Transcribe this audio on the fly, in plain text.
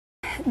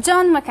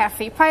John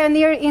McAfee,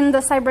 pioneer in the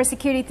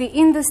cybersecurity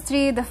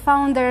industry, the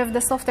founder of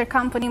the software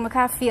company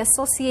McAfee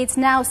Associates,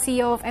 now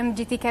CEO of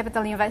MGT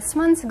Capital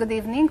Investments. Good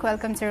evening.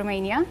 Welcome to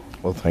Romania.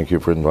 Well, thank you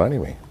for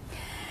inviting me.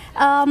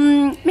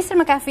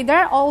 Mr. McAfee,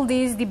 there are all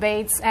these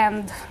debates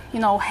and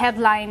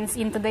headlines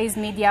in today's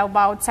media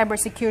about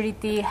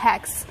cybersecurity,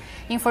 hacks,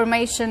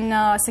 information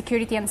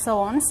security, and so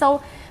on.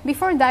 So,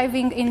 before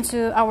diving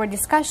into our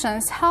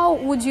discussions, how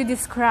would you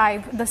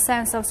describe the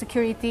sense of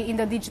security in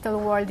the digital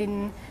world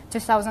in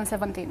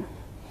 2017?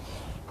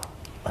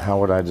 How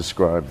would I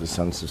describe the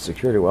sense of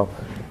security? Well,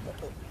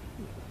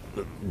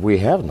 we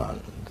have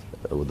none.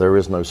 There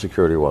is no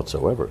security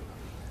whatsoever.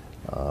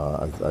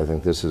 I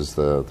think this is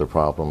the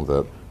problem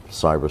that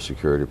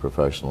cybersecurity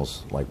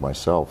professionals like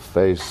myself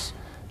face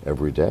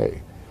every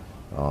day.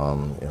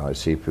 I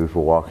see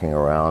people walking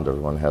around,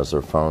 everyone has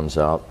their phones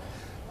out.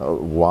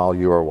 While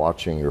you are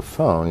watching your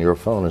phone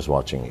is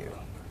watching you.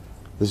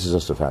 This is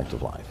just a fact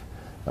of life.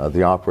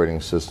 The operating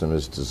system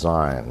is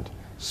designed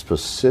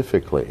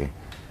specifically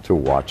to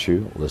watch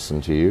you,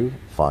 listen to you,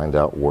 find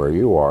out where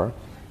you are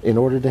in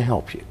order to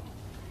help you.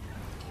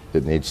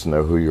 It needs to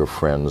know who your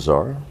friends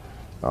are.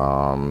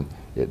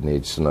 It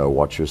needs to know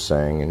what you're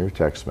saying in your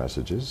text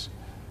messages.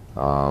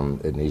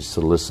 It needs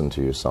to listen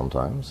to you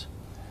sometimes.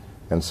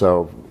 And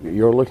so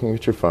you're looking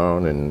at your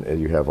phone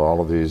and you have all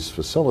of these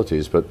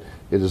facilities, but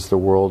it is the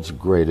world's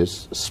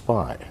greatest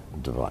spy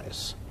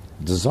device,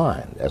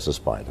 designed as a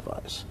spy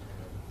device.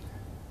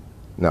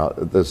 Now,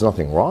 there's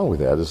nothing wrong with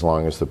that as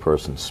long as the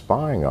person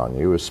spying on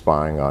you is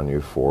spying on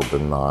you for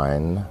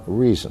benign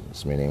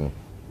reasons, meaning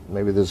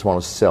maybe they just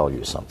want to sell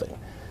you something.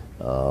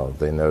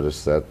 They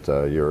notice that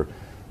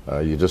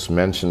you just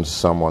mentioned to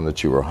someone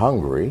that you were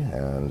hungry,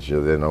 and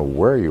they know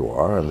where you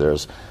are, and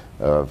there's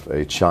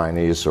a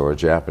Chinese or a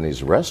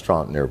Japanese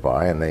restaurant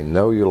nearby, and they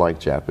know you like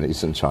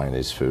Japanese and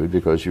Chinese food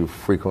because you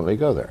frequently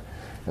go there.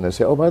 And they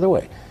say, oh, by the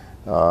way,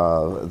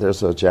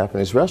 there's a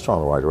Japanese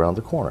restaurant right around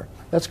the corner.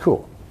 That's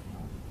cool.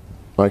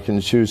 I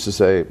can choose to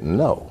say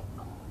no.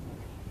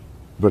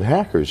 But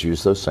hackers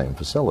use those same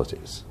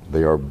facilities.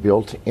 They are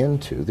built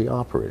into the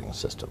operating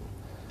system.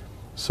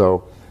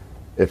 So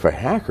if a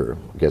hacker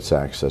gets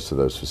access to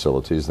those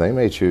facilities, they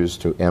may choose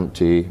to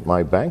empty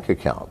my bank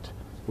account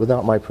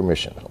without my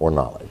permission or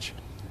knowledge,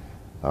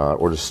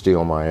 or to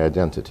steal my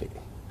identity,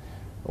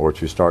 or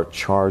to start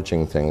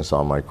charging things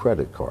on my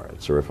credit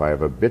cards, or if I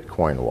have a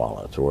Bitcoin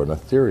wallet or an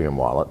Ethereum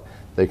wallet,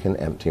 they can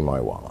empty my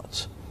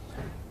wallets.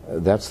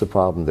 That's the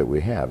problem that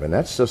we have, and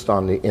that's just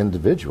on the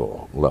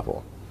individual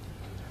level.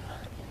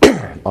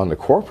 On the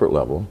corporate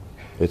level,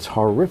 it's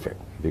horrific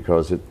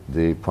because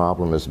the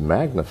problem is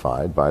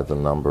magnified by the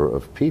number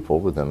of people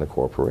within the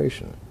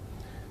corporation.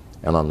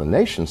 And on the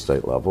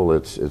nation-state level,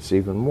 it's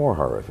even more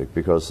horrific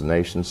because the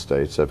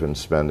nation-states have been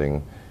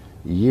spending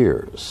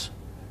years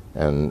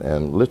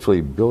and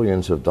literally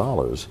billions of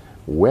dollars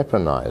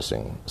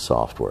weaponizing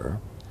software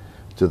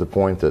to the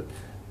point that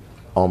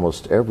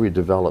almost every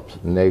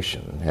developed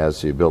nation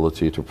has the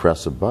ability to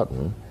press a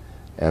button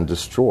and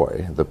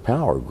destroy the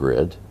power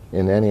grid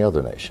in any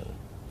other nation.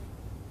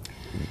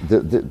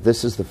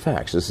 This is the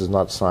facts. This is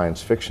not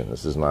science fiction.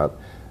 This is not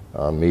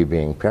me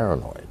being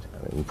paranoid.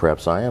 I mean,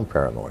 perhaps I am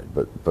paranoid,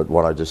 but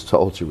what I just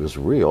told you is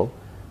real,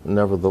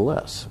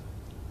 nevertheless.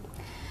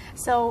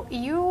 So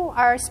you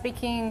are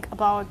speaking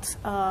about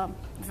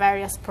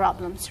various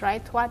problems,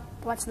 right?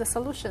 What's the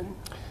solution?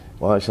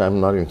 Well, actually, I'm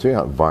not even talking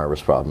about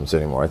virus problems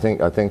anymore. I think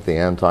the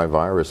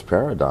antivirus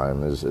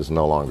paradigm is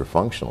no longer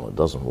functional. It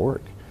doesn't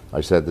work.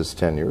 I said this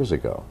 10 years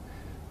ago,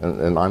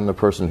 and I'm the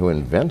person who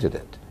invented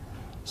it.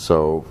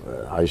 So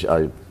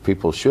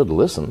people should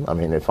listen. I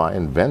mean, if I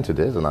invented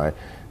it and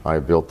I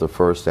built the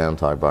first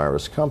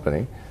antivirus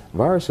company,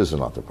 viruses are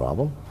not the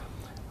problem.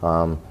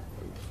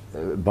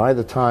 By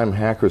the time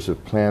hackers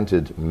have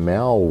planted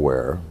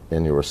malware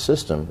in your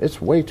system,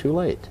 it's way too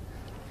late.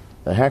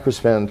 The hackers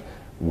spend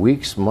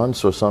weeks,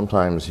 months, or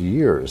sometimes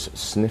years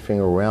sniffing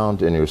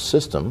around in your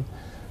system,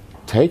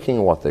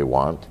 taking what they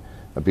want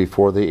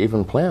before they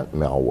even plant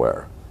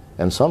malware.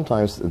 And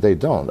sometimes they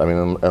don't. I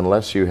mean,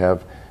 unless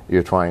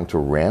you're trying to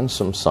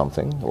ransom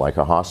something, like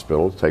a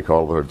hospital, take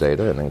all their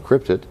data and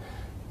encrypt it,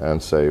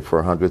 and say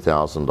for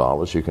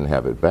 $100,000 you can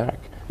have it back.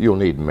 You'll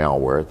need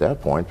malware at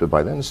that point, but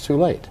by then it's too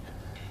late.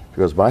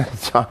 Because by the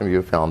time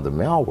you found the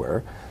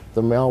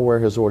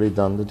malware has already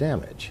done the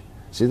damage.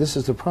 See, this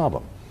is the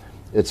problem.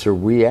 It's a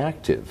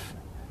reactive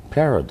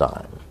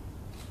paradigm,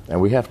 and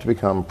we have to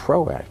become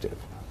proactive.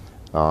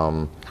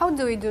 How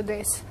do we do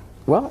this?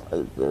 Well,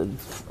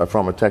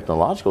 from a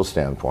technological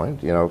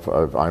standpoint,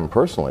 I'm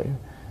personally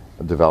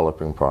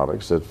developing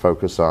products that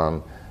focus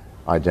on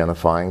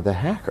identifying the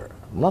hacker,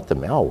 not the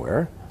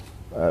malware.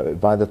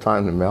 By the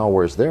time the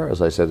malware is there,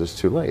 as I said, it's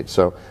too late.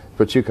 So,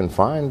 but you can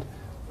find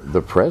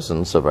the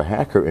presence of a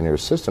hacker in your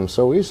system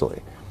so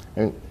easily.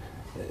 And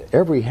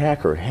every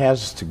hacker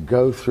has to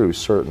go through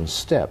certain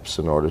steps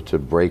in order to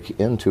break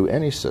into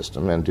any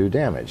system and do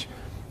damage.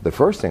 The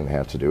first thing they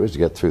have to do is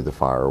get through the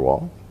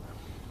firewall.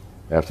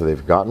 after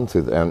they've gotten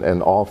through,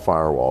 and all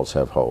firewalls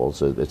have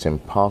holes. It's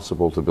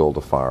impossible to build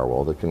a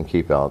firewall that can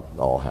keep out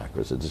all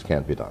hackers. It just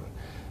can't be done.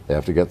 They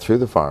have to get through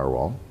the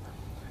firewall,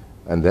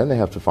 and then they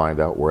have to find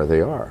out where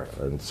they are.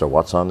 And so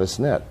what's on this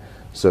net?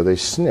 So they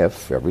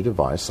sniff every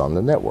device on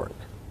the network.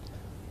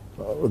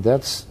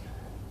 That's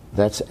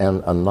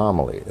an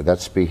anomaly.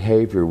 That's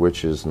behavior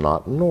which is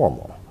not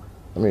normal.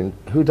 I mean,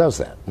 who does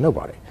that?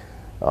 Nobody.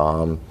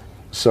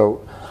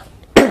 So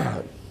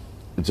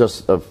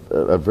just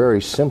a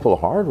very simple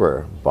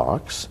hardware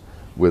box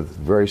with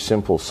very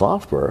simple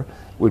software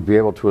would be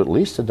able to at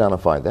least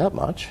identify that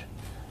much.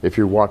 If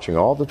you're watching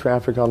all the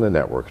traffic on the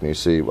network and you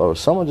see, well,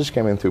 someone just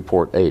came in through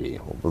port 80,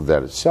 well,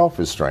 that itself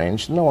is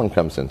strange. No one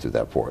comes in through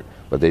that port,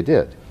 but they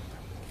did.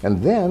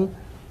 And then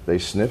they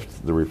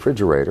sniffed the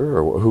refrigerator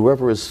or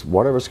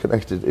whatever's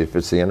connected. If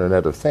it's the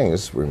Internet of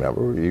Things,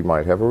 remember, you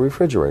might have a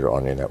refrigerator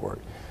on your network.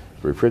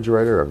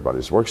 Refrigerator,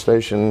 everybody's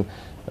workstation,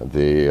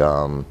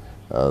 the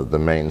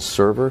main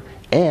server,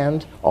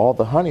 and all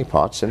the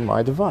honeypots in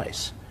my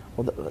device.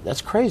 Well,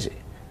 that's crazy.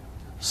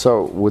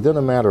 So within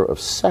a matter of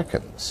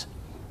seconds,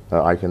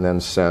 I can then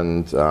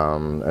send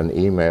an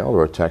email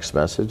or a text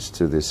message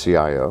to the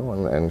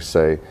CIO and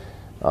say,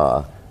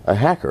 a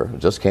hacker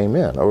just came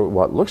in, or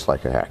what looks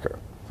like a hacker.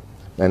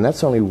 And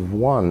that's only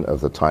one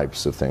of the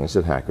types of things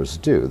that hackers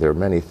do. There are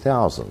many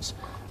thousands.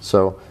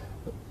 So,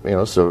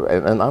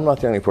 and I'm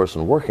not the only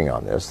person working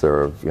on this.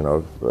 There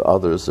are,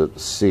 others that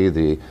see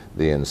the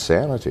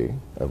insanity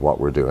of what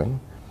we're doing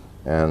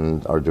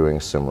and are doing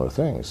similar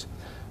things.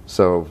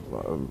 So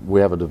we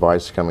have a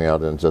device coming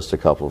out in just a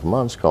couple of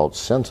months called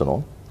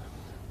Sentinel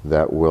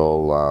that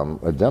will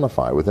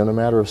identify within a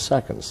matter of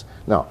seconds.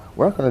 Now,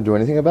 we're not going to do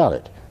anything about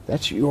it.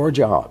 That's your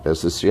job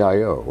as the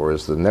CIO or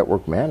as the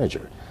network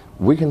manager.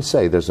 We can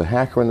say there's a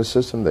hacker in the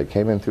system that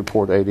came in through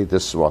port 80,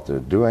 this is what they're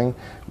doing.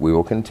 We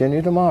will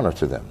continue to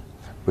monitor them.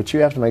 But you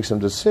have to make some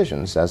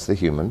decisions as the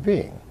human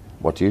being.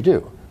 What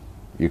do?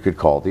 You could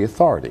call the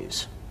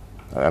authorities.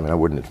 I mean, I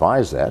wouldn't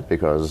advise that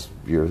because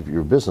your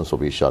business will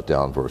be shut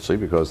down virtually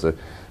because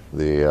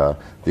the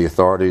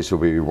authorities will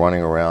be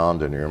running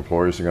around and your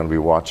employees are going to be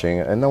watching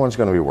and no one's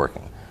going to be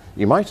working.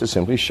 You might just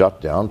simply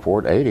shut down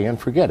port 80 and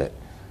forget it.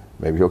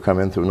 Maybe you'll come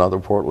in through another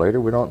port later,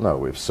 we don't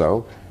know. If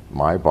so,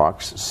 my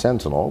box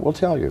Sentinel will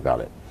tell you about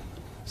it.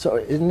 So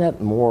isn't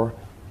that more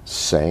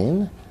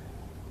sane?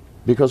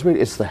 Because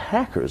it's the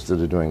hackers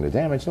that are doing the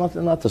damage,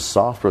 not the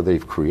software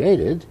they've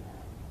created.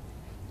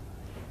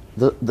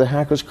 The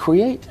hackers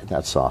create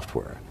that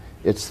software.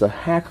 It's the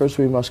hackers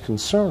we must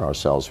concern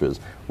ourselves with.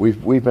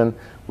 We've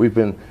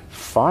been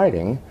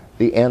fighting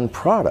the end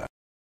product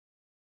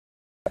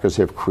hackers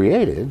have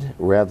created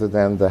rather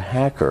than the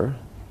hacker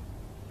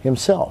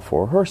himself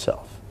or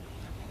herself.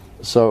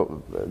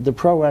 So the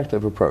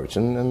proactive approach,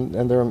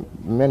 and there are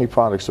many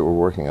products that we're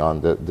working on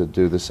that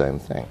do the same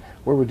thing,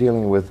 where we're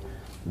dealing with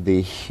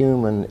the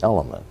human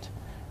element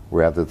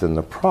rather than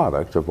the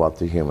product of what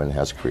the human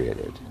has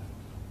created.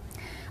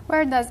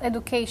 Where does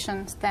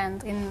education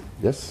stand in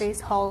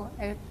this whole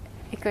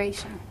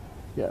equation?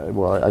 Yeah,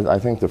 well, I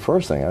think the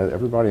first thing,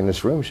 everybody in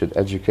this room should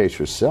educate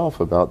yourself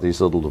about these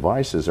little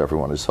devices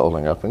everyone is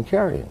holding up and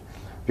carrying,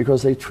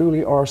 because they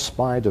truly are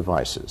spy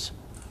devices.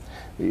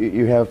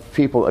 You have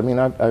people, I mean,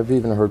 I've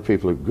even heard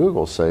people at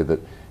Google say that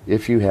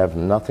if you have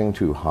nothing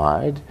to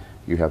hide,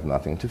 you have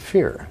nothing to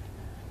fear.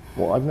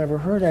 Well, I've never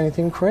heard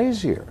anything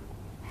crazier.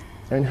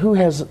 I mean,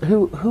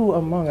 who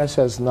among us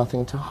has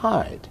nothing to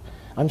hide?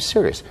 I'm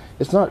serious.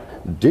 It's not,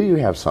 do you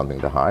have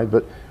something to hide,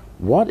 but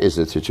what is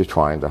it that you're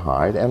trying to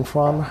hide and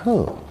from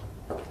whom?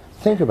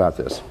 Think about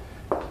this.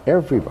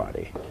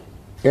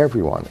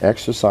 Everyone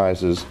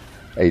exercises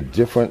a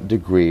different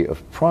degree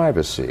of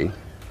privacy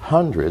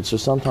hundreds or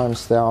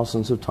sometimes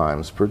thousands of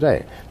times per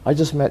day. I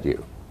just met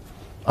you.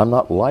 I'm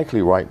not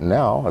likely right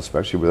now,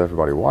 especially with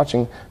everybody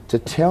watching, to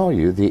tell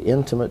you the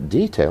intimate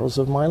details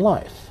of my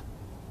life.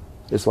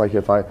 It's like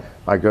if I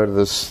go to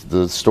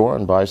the store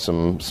and buy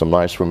some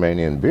nice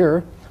Romanian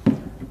beer,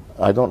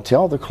 I don't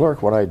tell the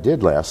clerk what I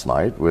did last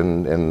night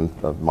in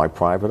my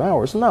private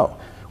hours. No.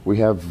 We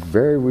have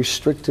very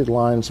restricted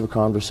lines of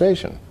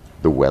conversation.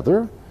 The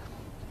weather,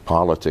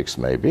 politics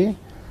maybe,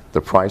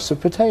 the price of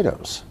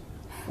potatoes.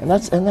 And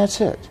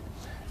that's it.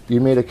 If you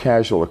meet a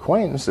casual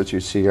acquaintance that you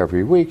see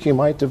every week, you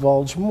might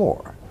divulge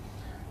more.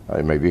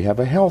 Maybe you have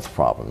a health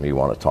problem you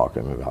want to talk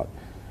to them about.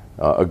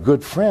 A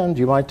good friend,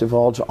 you might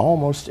divulge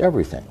almost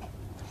everything.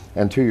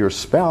 And to your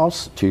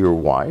spouse, to your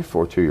wife,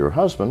 or to your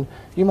husband,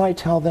 you might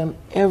tell them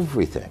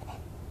everything.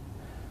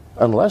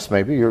 Unless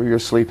maybe you're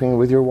sleeping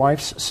with your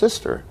wife's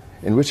sister,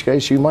 in which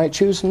case you might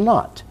choose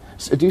not.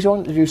 Do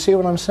you see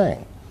what I'm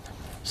saying?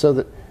 So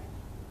that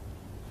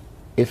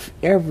if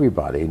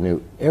everybody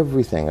knew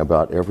everything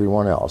about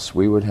everyone else,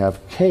 we would have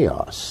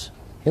chaos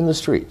in the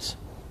streets,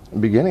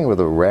 beginning with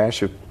a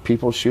rash of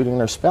people shooting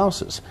their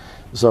spouses.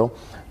 So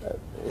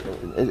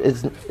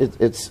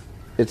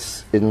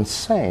it's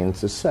insane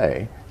to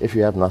say if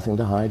you have nothing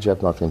to hide, you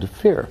have nothing to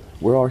fear.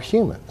 We're all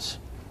humans.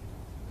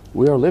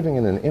 We are living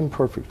in an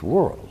imperfect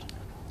world.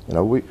 You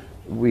know,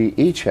 we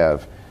each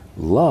have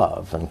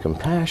love and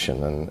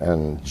compassion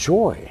and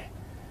joy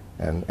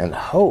and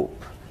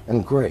hope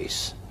and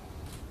grace.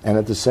 And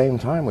at the same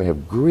time, we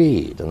have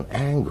greed and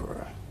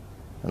anger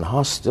and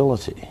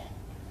hostility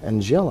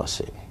and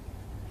jealousy.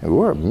 And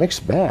we're a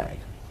mixed bag.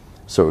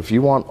 So if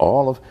you want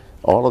all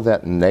of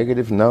that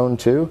negative known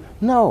too,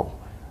 no,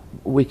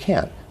 we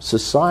can't.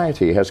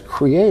 Society has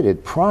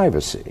created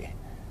privacy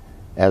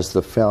as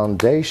the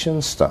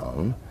foundation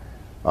stone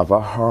of a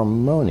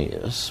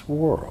harmonious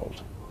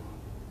world.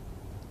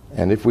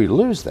 And if we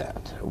lose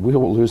that, we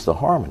will lose the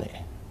harmony.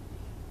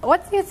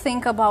 What do you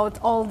think about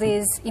all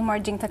these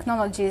emerging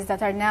technologies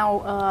that are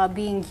now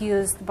being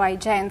used by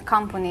giant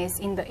companies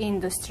in the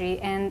industry?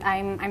 And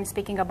I'm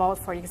speaking about,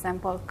 for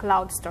example,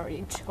 cloud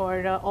storage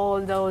or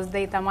all those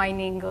data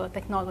mining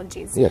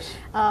technologies. Yes.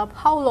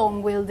 How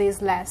long will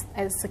these last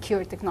as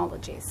secure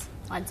technologies?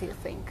 What do you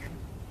think?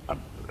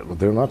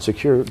 They're not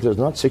secure. They're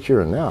not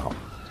secure now.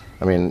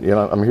 I mean,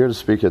 I'm here to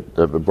speak at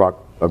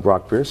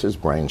Brock Pierce's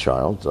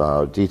brainchild,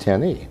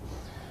 D10E.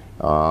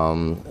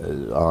 On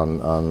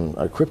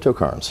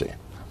cryptocurrency.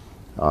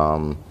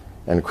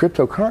 And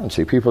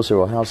cryptocurrency, people say,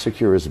 well, how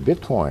secure is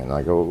Bitcoin?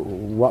 I go,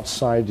 what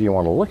side do you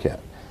want to look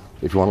at?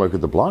 If you want to look at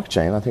the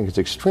blockchain, I think it's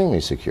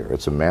extremely secure.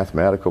 It's a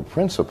mathematical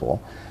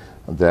principle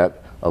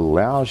that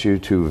allows you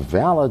to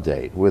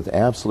validate with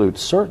absolute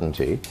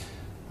certainty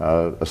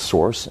a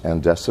source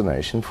and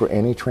destination for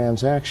any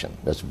transaction.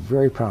 That's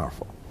very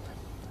powerful.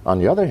 On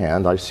the other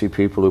hand, I see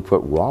people who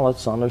put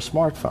wallets on their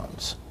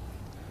smartphones.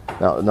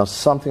 Now,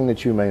 something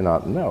that you may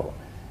not know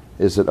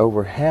is that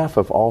over half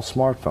of all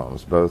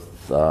smartphones,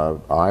 both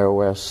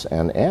iOS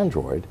and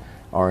Android,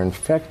 are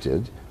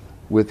infected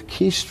with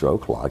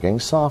keystroke logging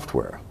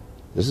software.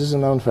 This is a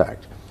known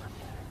fact.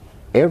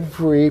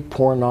 Every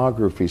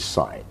pornography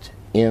site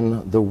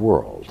in the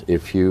world,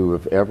 if you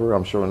have ever,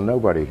 I'm sure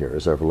nobody here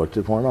has ever looked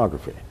at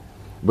pornography,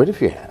 but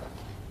if you have,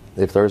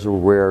 if there's a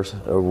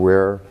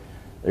rare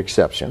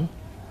exception,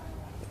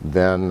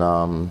 then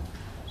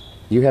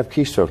you have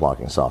keystroke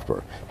locking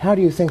software. How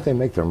do you think they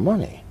make their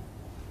money?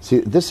 See,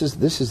 this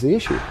is the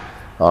issue.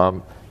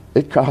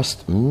 It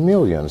costs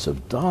millions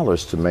of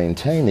dollars to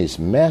maintain these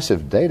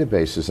massive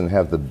databases and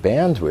have the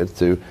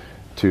bandwidth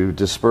to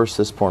disperse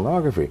this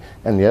pornography,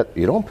 and yet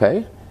you don't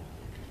pay.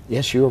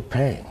 Yes, you're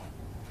paying.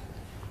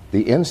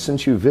 The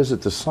instant you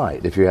visit the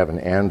site, if you have an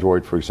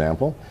Android, for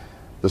example,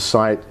 the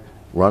site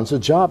runs a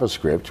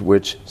JavaScript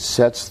which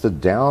sets the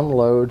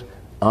download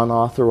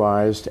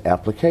unauthorized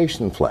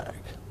application flag.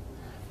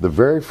 The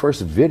very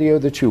first video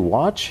that you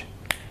watch,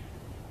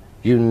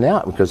 you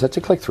now, because that's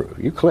a click-through,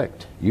 you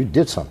clicked, you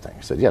did something.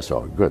 You said, yes,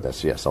 oh, good,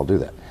 yes, I'll do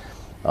that.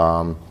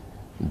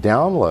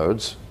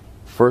 Downloads,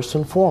 first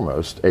and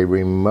foremost, a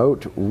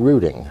remote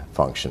rooting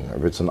function.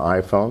 If it's an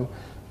iPhone,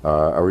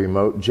 a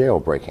remote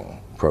jailbreaking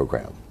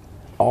program.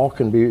 All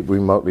can be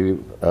remotely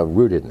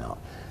rooted now.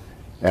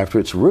 After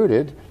it's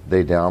rooted,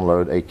 they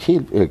download a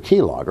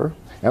keylogger,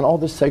 and all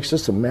this takes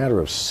just a matter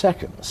of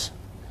seconds.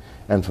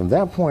 And from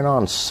that point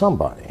on,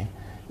 somebody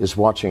is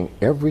watching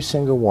every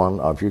single one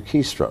of your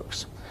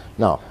keystrokes.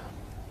 Now,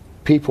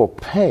 people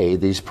pay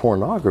these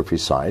pornography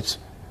sites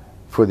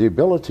for the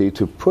ability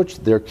to put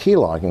their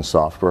keylogging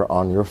software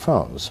on your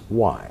phones.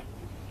 Why?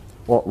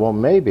 Well,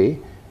 maybe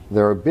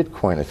they're a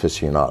Bitcoin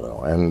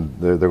aficionado, and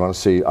they're going to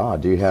see,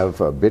 do you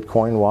have a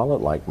Bitcoin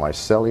wallet like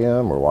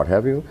Mycelium or what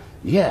have you?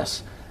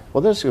 Yes.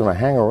 Well, they're just going to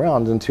hang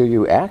around until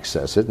you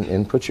access it and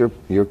input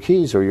your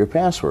keys or your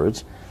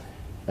passwords,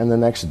 and the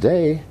next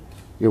day,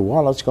 your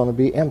wallet's going to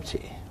be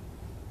empty.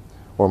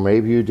 Or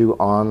maybe you do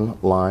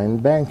online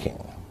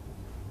banking,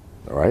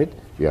 all right?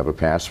 You have a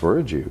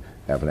password, you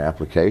have an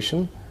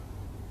application.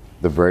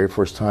 The very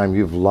first time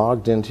you've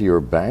logged into your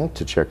bank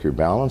to check your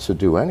balance or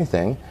do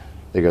anything,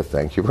 they go,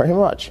 thank you very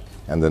much.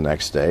 And the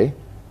next day,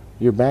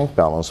 your bank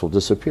balance will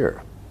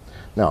disappear.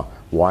 Now,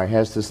 why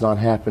has this not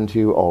happened to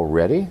you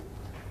already?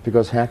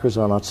 Because hackers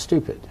are not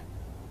stupid.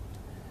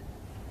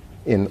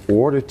 In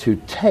order to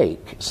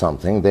take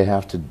something, they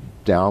have to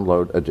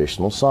download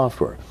additional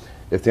software.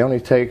 If they only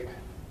take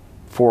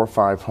 400 or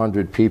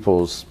 500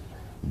 people's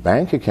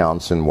bank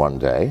accounts in one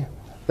day,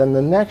 then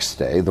the next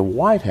day the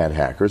white hat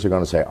hackers are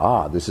going to say,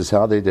 this is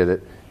how they did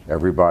it,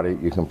 everybody,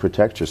 you can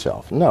protect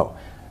yourself. No,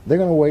 they're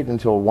going to wait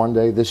until one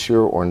day this year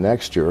or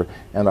next year,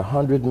 and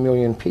 100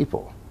 million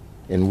people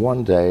in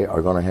one day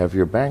are going to have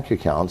your bank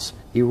accounts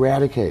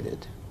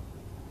eradicated.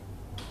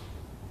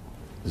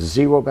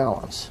 Zero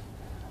balance.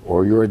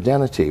 Or your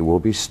identity will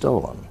be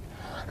stolen.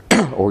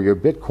 Or your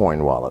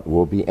Bitcoin wallet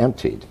will be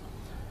emptied.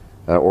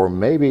 Or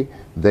maybe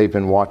they've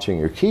been watching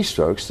your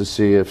keystrokes to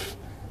see if,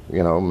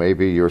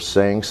 maybe you're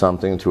saying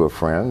something to a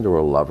friend or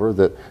a lover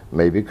that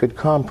maybe could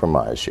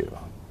compromise you.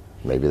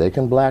 Maybe they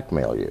can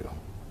blackmail you.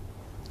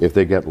 If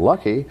they get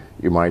lucky,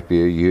 you might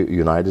be a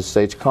United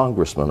States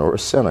congressman or a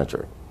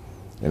senator,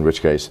 in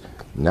which case,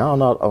 now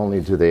not only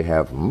do they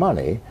have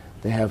money,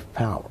 they have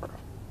power.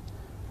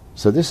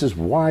 So this is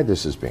why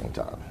this is being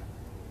done.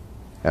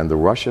 And the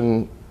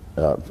Russian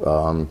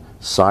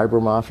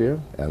cyber mafia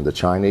and the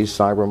Chinese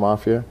cyber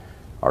mafia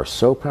are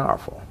so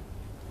powerful.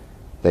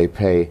 They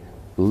pay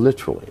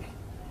literally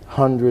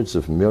hundreds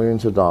of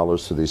millions of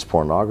dollars to these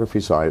pornography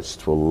sites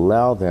to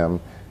allow them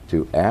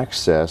to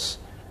access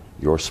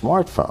your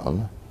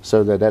smartphone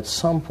so that at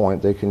some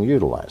point they can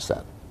utilize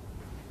that.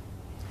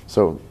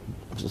 So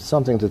it's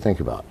something to think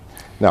about.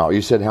 Now,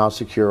 you said how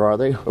secure are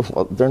they?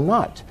 Well, they're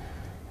not.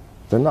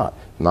 They're not.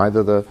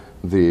 Neither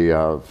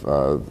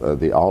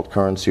the alt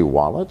currency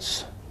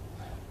wallets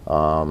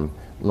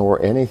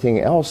nor anything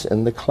else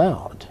in the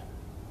cloud.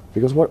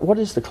 Because what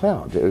is the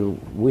cloud?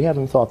 We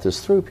haven't thought this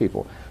through,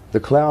 people. The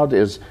cloud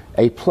is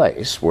a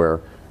place where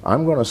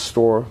I'm going to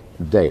store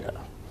data.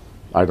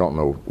 I don't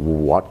know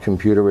what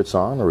computer it's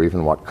on or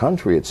even what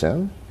country it's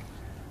in.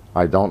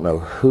 I don't know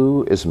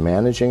who is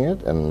managing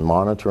it and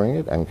monitoring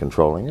it and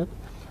controlling it.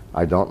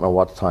 I don't know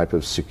what type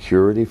of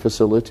security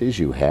facilities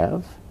you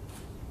have.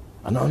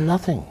 I know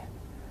nothing.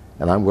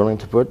 And I'm willing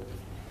to put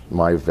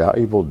my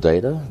valuable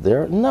data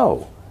there?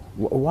 No.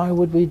 Why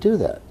would we do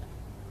that?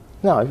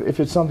 Now, if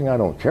it's something I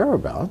don't care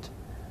about,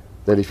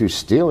 that if you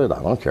steal it,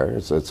 I don't care.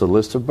 It's a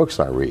list of books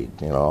I read.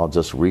 You know, I'll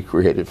just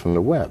recreate it from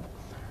the web.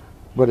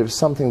 But if it's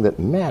something that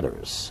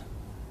matters,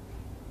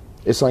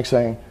 it's like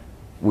saying,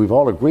 we've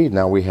all agreed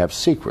now we have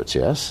secrets,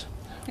 yes?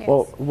 Yes.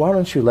 Well, why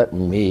don't you let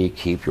me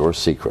keep your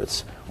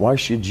secrets? Why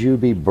should you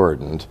be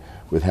burdened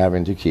with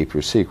having to keep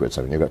your secrets?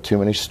 I mean, you've got too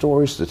many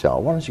stories to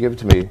tell. Why don't you give it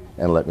to me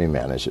and let me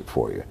manage it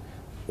for you?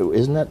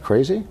 Isn't that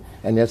crazy?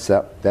 And yet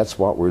that's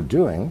what we're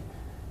doing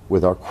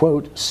with our,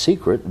 quote,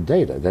 secret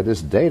data. That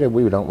is data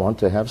we don't want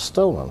to have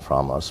stolen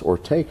from us or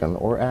taken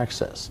or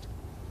accessed.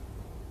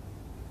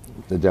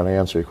 Did I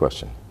answer your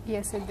question?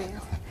 Yes, it did.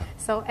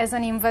 So as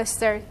an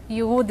investor,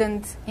 you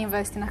wouldn't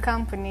invest in a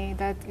company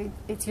that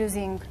it's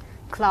using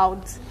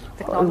cloud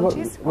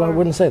technologies? Well, I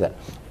wouldn't say that.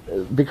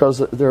 Because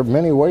there are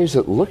many ways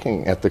of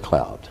looking at the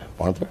cloud,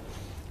 aren't there?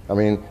 I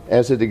mean,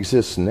 as it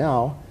exists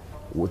now,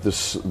 with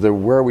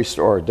where we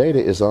store our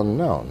data is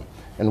unknown.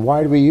 And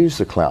why do we use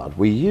the cloud?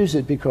 We use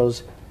it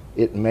because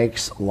it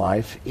makes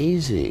life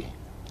easy.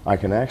 I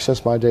can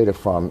access my data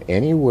from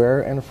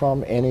anywhere and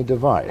from any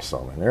device,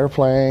 on an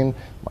airplane,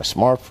 my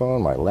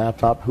smartphone, my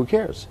laptop, who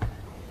cares?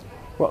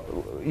 Well,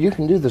 you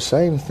can do the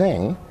same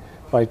thing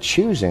by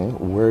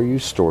choosing where you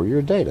store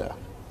your data.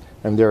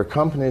 And there are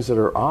companies that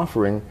are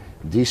offering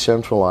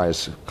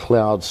decentralized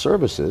cloud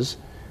services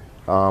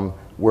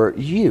where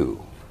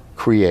you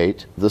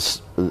create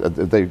this,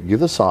 they give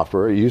the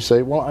software, you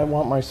say, well, I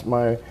want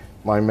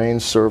my main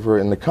server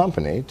in the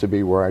company to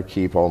be where I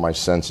keep all my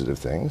sensitive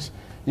things.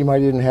 You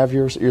might even have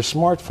your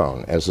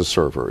smartphone as a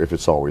server if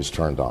it's always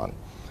turned on.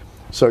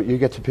 So you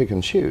get to pick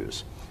and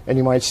choose. And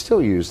you might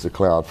still use the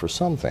cloud for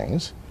some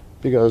things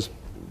because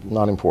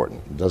not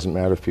important. It doesn't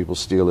matter if people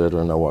steal it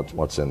or know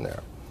what's in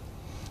there.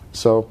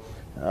 So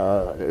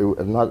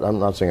I'm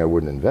not saying I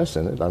wouldn't invest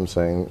in it. I'm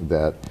saying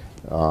that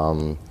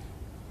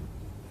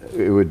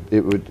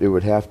it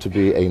would have to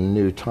be a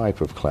new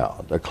type of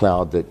cloud, a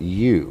cloud that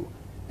you,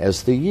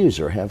 as the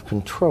user, have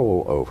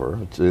control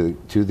over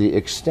to the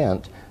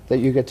extent that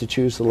you get to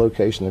choose the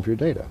location of your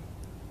data.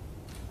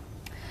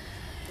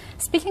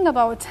 Speaking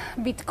about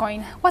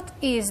Bitcoin, what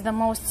is the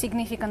most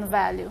significant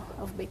value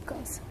of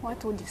Bitcoins?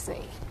 What would you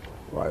say?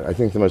 Well, I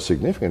think the most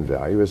significant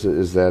value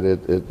is that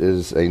it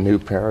is a new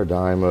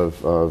paradigm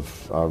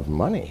of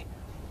money.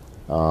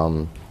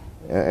 And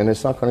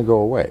it's not going to go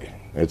away.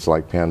 It's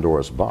like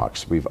Pandora's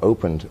box. We've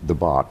opened the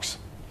box.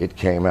 It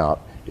came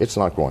out. It's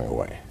not going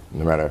away.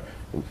 No matter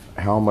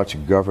how much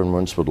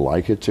governments would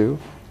like it to,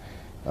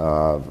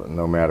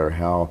 no matter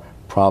how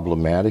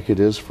problematic it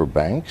is for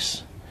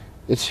banks,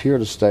 it's here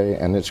to stay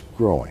and it's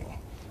growing.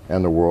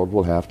 And the world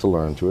will have to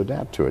learn to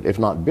adapt to it. If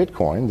not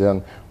Bitcoin,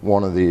 then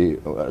one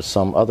of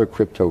some other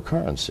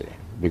cryptocurrency,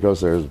 because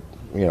there's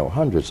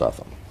hundreds of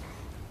them.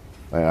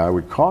 And I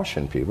would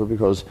caution people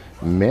because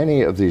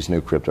many of these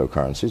new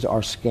cryptocurrencies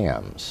are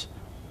scams.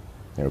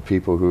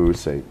 People who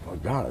say, oh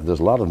God, there's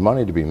a lot of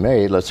money to be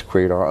made, let's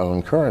create our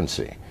own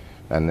currency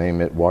and name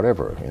it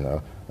whatever,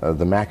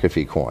 the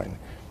McAfee coin.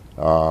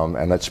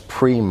 And let's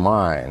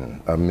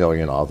pre-mine 1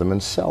 million of them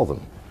and sell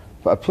them.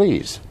 But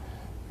please,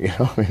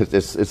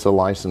 it's a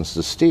license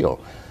to steal.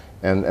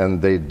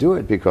 And they do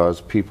it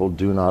because people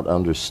do not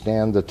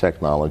understand the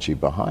technology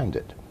behind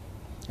it.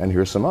 And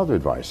here's some other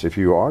advice. If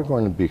you are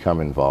going to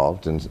become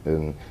involved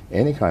in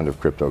any kind of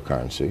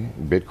cryptocurrency,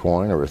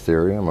 Bitcoin or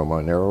Ethereum or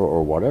Monero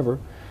or whatever,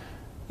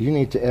 you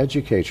need to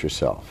educate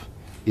yourself.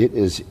 It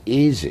is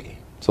easy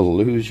to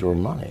lose your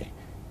money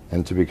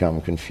and to become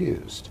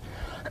confused.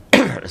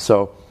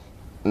 So,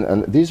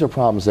 and these are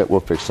problems that will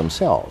fix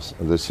themselves.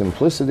 The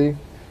simplicity,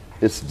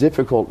 it's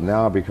difficult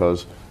now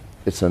because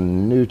it's a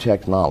new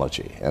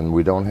technology and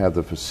we don't have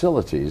the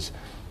facilities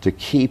to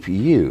keep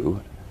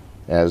you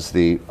as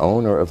the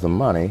owner of the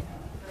money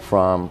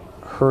from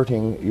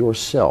hurting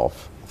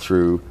yourself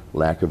through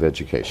lack of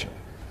education.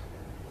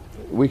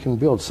 We can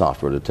build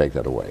software to take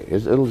that away.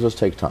 It'll just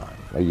take time.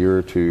 A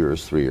year, 2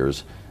 years, 3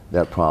 years,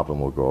 that problem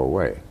will go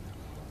away.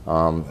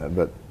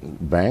 But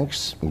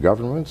banks,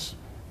 governments,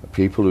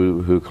 people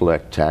who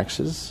collect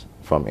taxes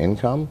from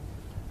income,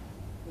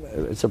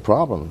 it's a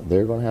problem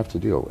they're going to have to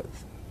deal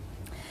with.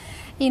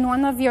 In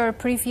one of your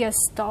previous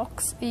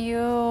talks,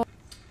 you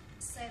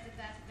said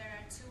that there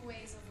are two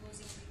ways of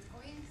losing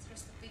Bitcoin, through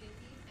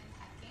stupidity and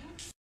hacking.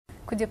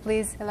 Could you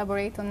please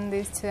elaborate on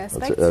these two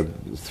aspects?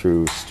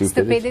 Through stupidity?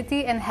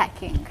 Stupidity and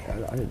hacking.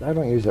 I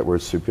don't use that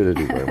word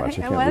stupidity very much.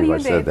 I can't Well, believe you I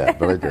said did. that,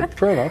 but I did.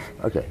 Fair enough.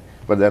 Okay.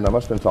 But then I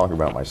must have been talking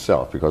about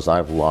myself, because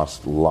I've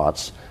lost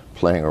lots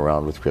playing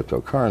around with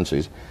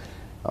cryptocurrencies,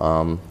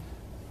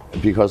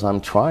 because I'm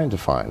trying to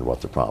find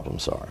what the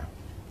problems are.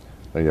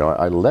 You know,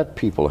 I let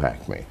people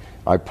hack me.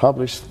 I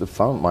published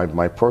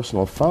my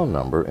personal phone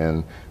number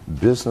in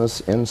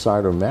Business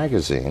Insider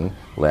magazine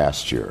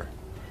last year.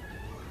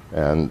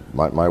 And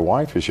my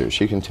wife is here.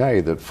 She can tell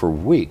you that for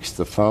weeks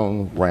the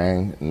phone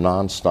rang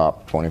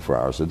nonstop 24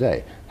 hours a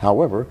day.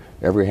 However,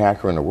 every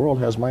hacker in the world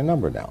has my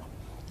number now.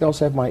 They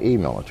also have my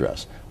email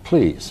address.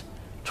 Please,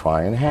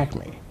 try and hack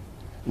me.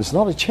 It's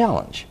not a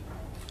challenge.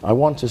 I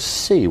want to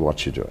see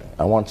what you're doing.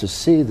 I want to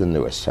see the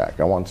newest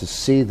tech. I want to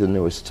see the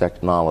newest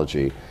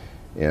technology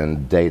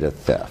in data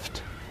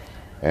theft.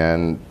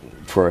 And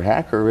for a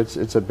hacker,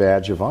 it's a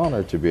badge of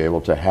honor to be able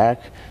to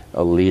hack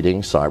a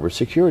leading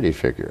cybersecurity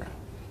figure,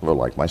 well,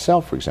 like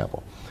myself, for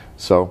example.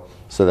 So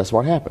that's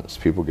what happens.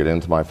 People get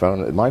into my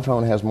phone. My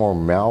phone has more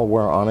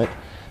malware on it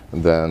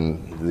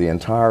than the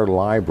entire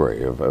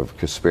library of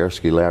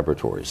Kaspersky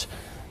Laboratories,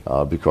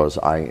 because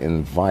I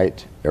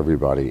invite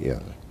everybody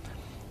in.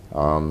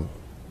 And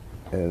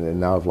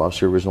now I've lost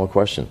your original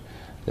question.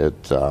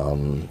 It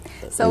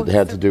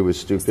had to do with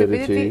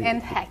stupidity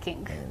and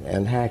hacking.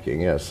 And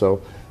hacking, yes.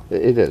 So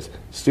it is.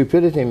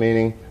 Stupidity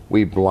meaning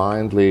we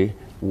blindly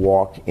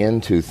walk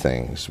into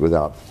things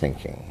without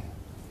thinking,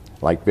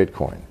 like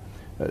Bitcoin.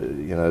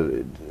 You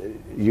know,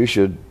 you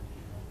should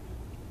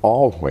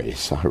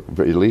always, at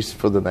least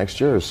for the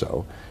next year or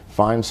so,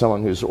 find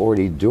someone who's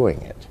already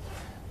doing it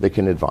that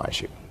can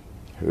advise you,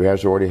 who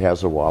already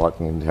has a wallet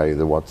and can tell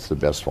you what's the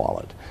best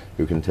wallet,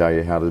 who can tell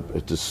you how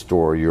to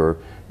store your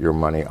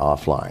money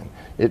offline.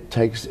 It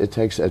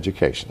takes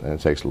education, and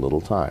it takes a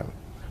little time.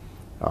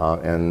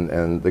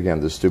 And again,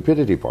 the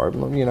stupidity part,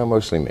 you know,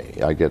 mostly me.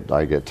 I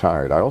get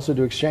tired. I also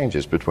do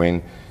exchanges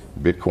between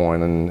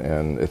Bitcoin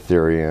and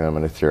Ethereum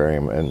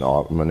and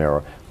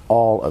Monero,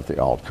 all of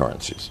the alt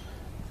currencies.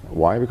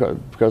 Why?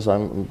 Because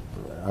I'm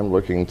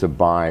looking to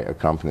buy a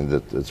company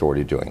that's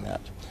already doing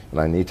that, and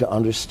I need to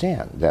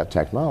understand that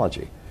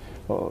technology.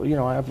 Well, you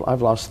know,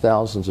 I've lost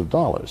thousands of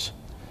dollars,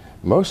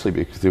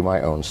 mostly through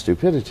my own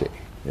stupidity.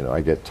 You know,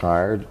 I get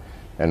tired,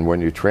 and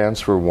when you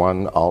transfer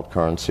one alt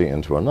currency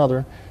into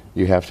another,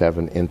 you have to have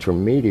an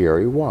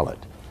intermediary wallet.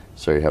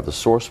 So you have the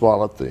source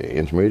wallet, the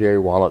intermediary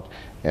wallet,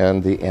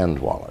 and the end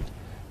wallet.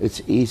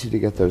 It's easy to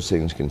get those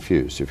things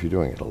confused if you're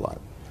doing it a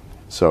lot.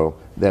 So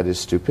that is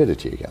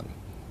stupidity again.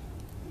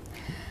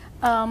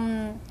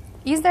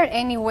 Is there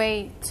any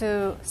way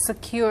to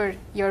secure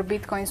your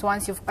Bitcoins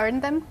once you've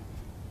earned them?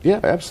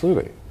 Yeah,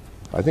 absolutely.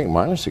 I think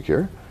mine are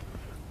secure.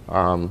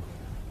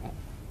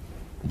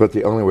 But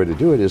the only way to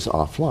do it is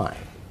offline.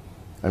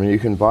 I mean, you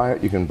can buy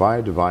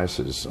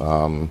devices.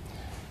 My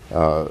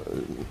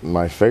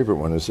favorite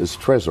one is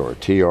Trezor,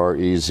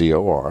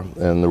 Trezor,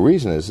 and the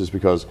reason is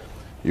because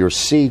your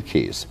seed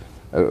keys.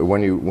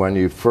 When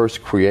you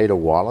first create a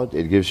wallet,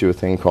 it gives you a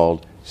thing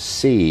called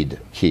seed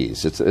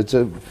keys. It's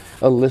a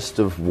list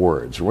of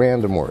words,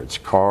 random words: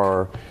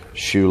 car,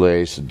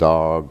 shoelace,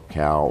 dog,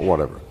 cow,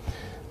 whatever.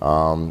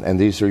 And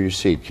these are your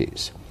seed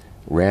keys,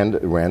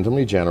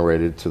 randomly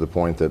generated to the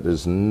point that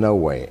there's no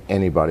way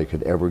anybody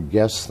could ever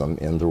guess them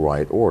in the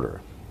right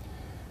order.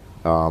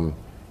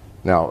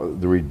 Now,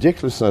 the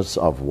ridiculousness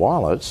of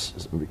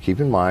wallets, keep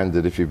in mind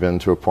that if you've been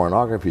to a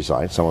pornography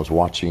site, someone's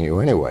watching you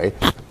anyway.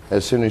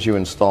 As soon as you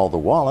install the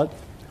wallet,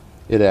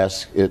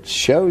 it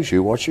shows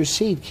you what your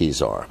seed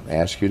keys are,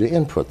 asks you to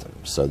input them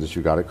so that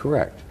you got it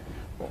correct.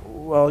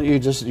 Well, you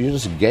just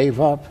gave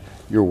up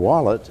your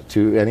wallet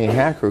to any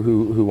hacker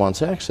who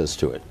wants access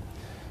to it.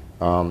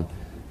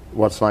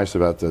 What's nice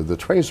about the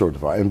Trezor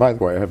device, and by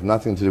the way, I have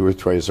nothing to do with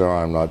Trezor.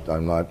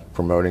 I'm not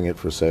promoting it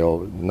for sale.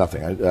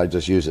 Nothing. I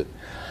just use it.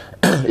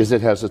 Is it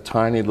has a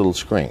tiny little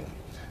screen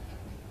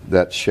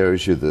that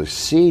shows you the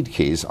seed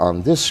keys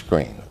on this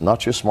screen,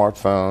 not your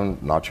smartphone,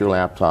 not your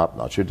laptop,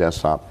 not your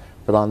desktop,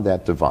 but on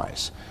that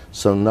device.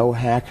 So no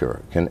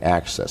hacker can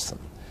access them.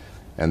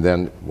 And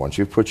then once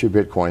you've put your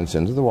Bitcoins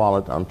into the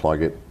wallet,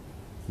 unplug it,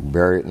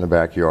 bury it in the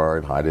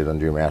backyard, hide it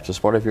under your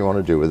mattress, whatever you want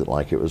to do with it,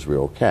 like it was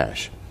real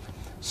cash.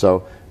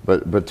 So,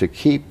 but to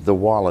keep the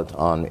wallet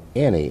on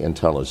any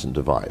intelligent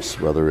device,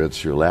 whether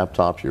it's your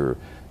laptop, your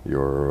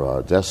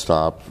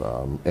desktop,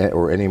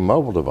 or any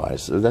mobile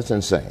device, that's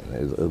insane.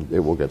 It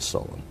will get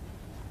stolen.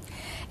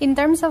 In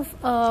terms of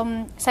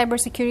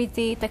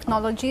cybersecurity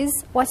technologies,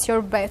 what's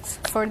your bet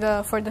for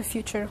the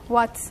future?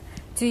 What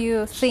do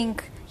you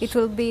think it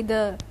will be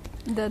the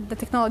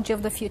technology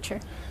of the future?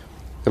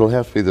 It'll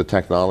have to be the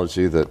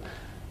technology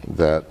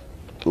that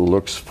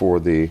looks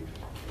for the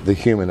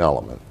human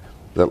element,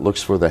 that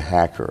looks for the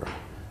hacker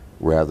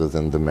rather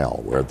than the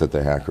malware that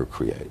the hacker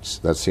creates.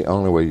 That's the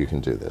only way you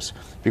can do this.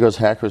 Because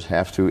hackers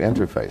have to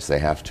interface, they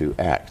have to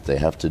act, they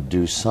have to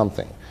do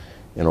something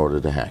in order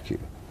to hack you.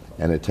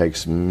 And it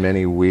takes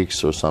many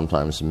weeks or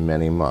sometimes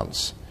many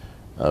months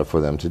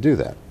for them to do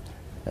that.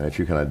 And if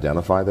you can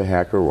identify the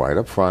hacker right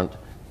up front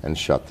and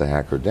shut the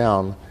hacker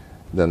down,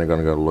 then they're going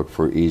to go look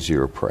for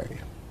easier prey.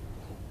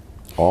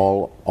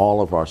 All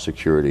of our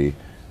security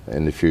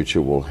in the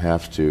future will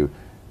have to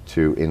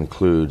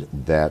include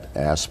that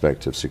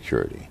aspect of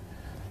security,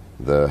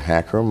 the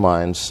hacker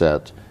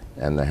mindset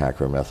and the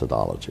hacker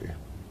methodology.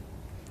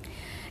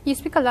 You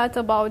speak a lot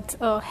about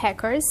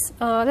hackers.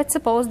 Let's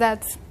suppose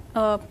that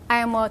I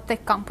am a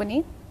tech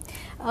company.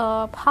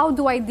 How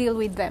do I deal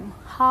with them?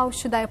 How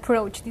should I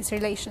approach this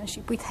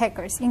relationship with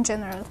hackers in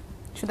general?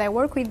 Should I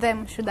work with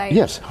them? Should I?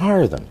 Yes,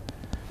 hire them.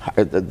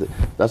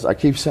 I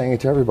keep saying it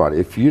to everybody.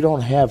 If you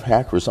don't have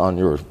hackers on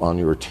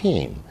your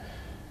team,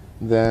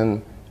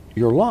 then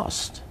you're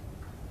lost.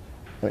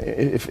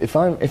 If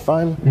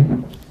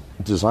I'm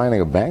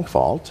designing a bank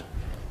vault,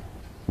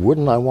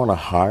 wouldn't I want to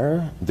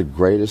hire the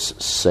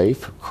greatest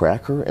safe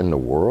cracker in the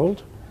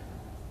world?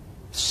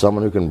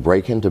 Someone who can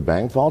break into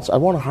bank vaults? I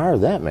want to hire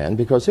that man,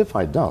 because if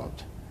I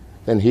don't,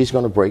 then he's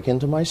going to break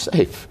into my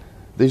safe.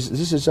 This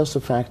is just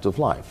a fact of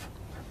life.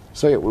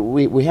 So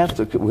we have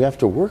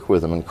to work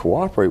with them and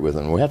cooperate with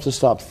them. We have to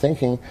stop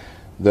thinking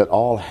that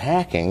all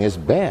hacking is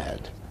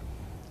bad,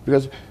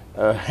 because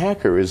a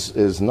hacker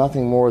is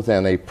nothing more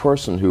than a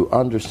person who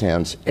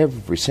understands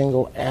every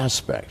single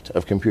aspect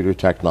of computer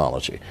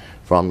technology,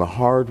 from the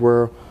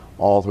hardware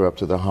all the way up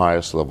to the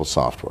highest level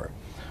software,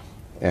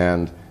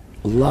 and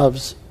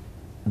loves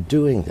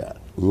doing that,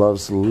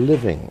 loves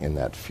living in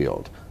that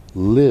field,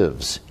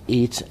 lives,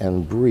 eats,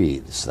 and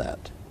breathes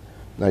that.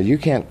 Now you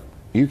can't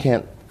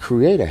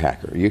create a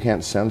hacker. You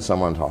can't send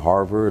someone to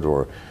Harvard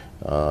or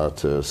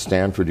to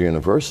Stanford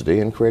University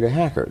and create a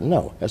hacker.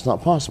 No, that's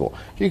not possible.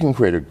 You can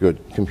create a good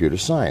computer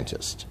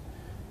scientist,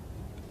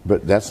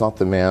 but that's not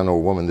the man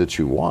or woman that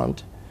you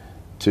want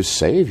to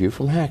save you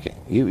from hacking.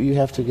 You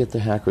have to get the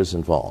hackers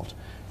involved.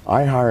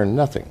 I hire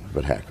nothing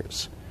but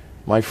hackers.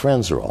 My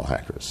friends are all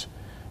hackers.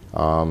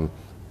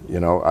 You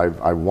know,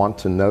 I want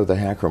to know the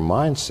hacker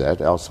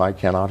mindset, else I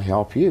cannot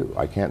help you.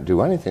 I can't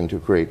do anything to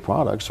create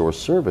products or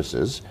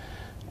services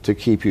to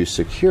keep you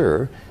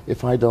secure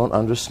if I don't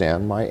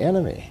understand my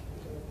enemy.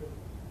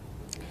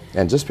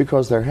 And just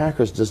because they're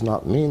hackers does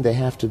not mean they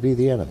have to be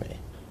the enemy.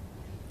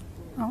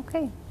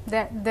 Okay.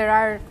 There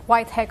are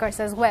white hackers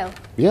as well.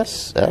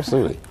 Yes,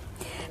 absolutely.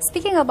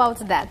 Speaking about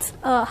that,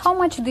 how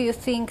much do you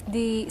think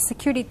the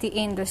security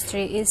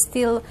industry is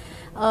still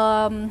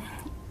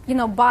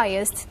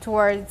biased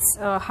towards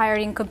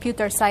hiring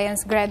computer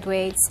science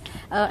graduates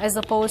as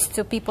opposed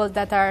to people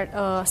that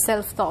are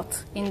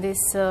self-taught in this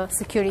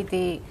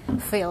security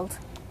field?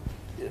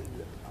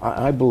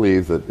 I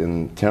believe that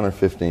in 10 or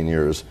 15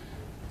 years,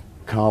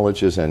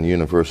 colleges and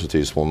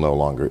universities will no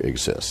longer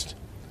exist.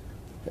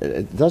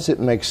 Does it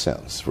make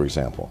sense, for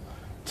example,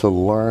 to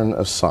learn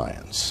a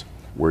science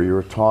where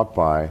you're taught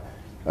by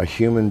a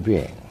human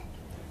being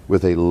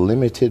with a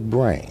limited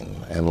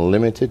brain and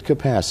limited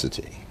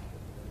capacity,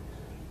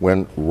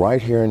 when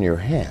right here in your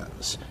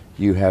hands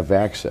you have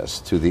access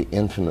to the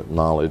infinite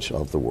knowledge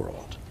of the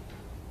world?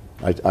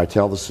 I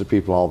tell this to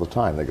people all the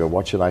time. They go,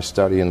 what should I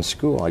study in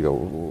school? I go,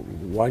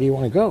 why do you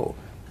want to go?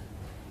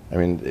 I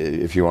mean,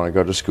 if you want to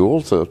go to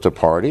school to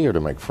party or to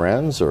make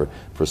friends or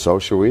for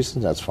social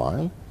reasons, that's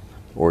fine.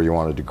 Or you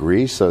want a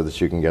degree so that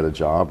you can get a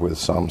job with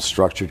some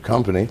structured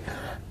company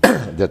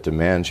that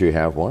demands you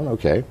have one,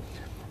 okay.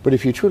 But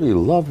if you truly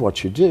love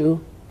what you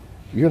do,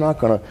 you're not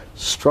going to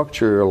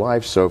structure your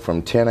life so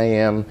from 10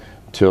 a.m.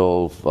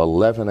 till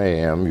 11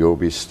 a.m. you'll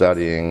be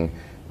studying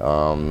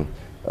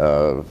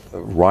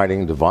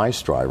writing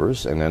device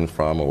drivers, and then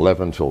from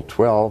 11 till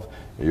 12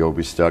 you'll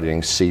be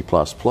studying C++.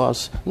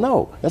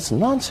 No, that's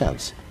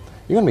nonsense.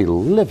 You're going to be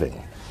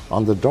living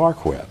on the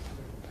dark web.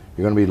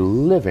 You're going to be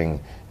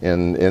living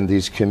in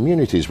these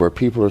communities where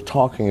people are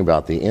talking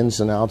about the ins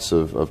and outs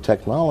of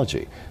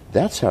technology.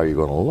 That's how you're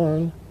going to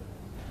learn.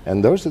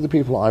 And those are the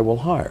people I will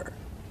hire.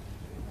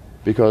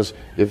 Because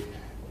if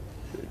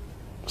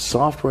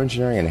software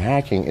engineering and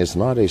hacking is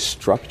not a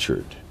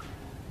structured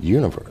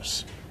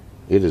universe,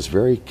 it is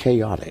very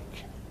chaotic.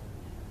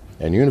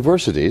 And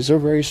universities are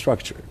very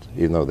structured,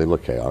 even though they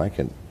look chaotic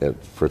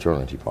at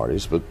fraternity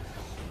parties. But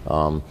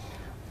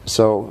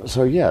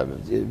so yeah,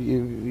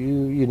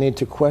 you need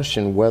to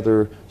question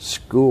whether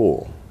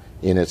school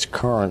in its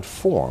current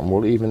form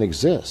will even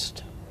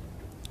exist.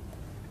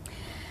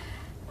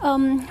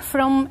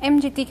 From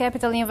MGT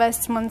Capital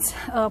Investments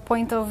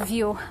point of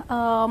view,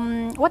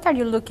 what are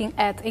you looking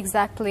at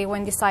exactly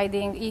when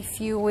deciding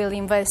if you will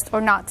invest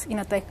or not in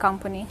a tech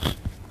company?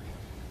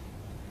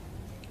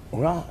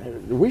 Well,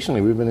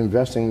 recently we've been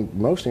investing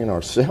mostly in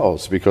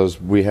ourselves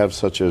because we have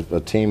such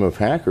a team of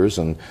hackers,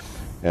 and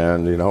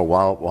you know,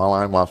 while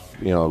I'm off,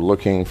 you know,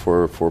 looking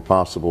for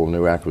possible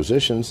new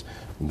acquisitions,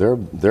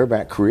 they're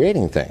back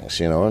creating things,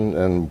 you know,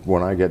 and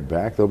when I get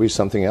back, there'll be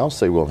something else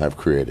they will have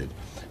created.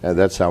 And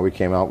that's how we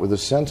came out with the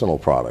Sentinel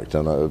product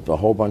and a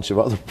whole bunch of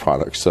other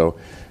products. So,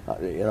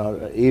 you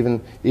know,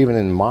 even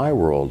in my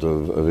world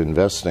of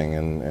investing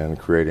and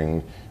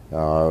creating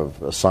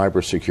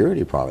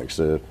cybersecurity products,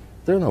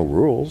 There are no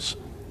rules.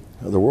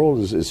 The world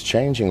is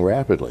changing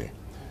rapidly.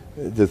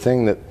 The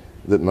thing that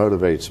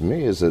motivates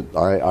me is that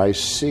I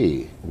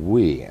see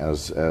we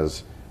as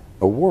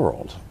a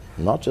world,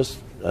 not just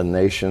a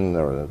nation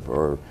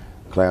or a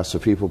class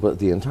of people, but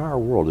the entire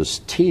world is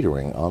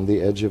teetering on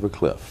the edge of a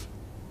cliff,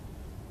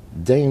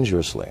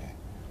 dangerously,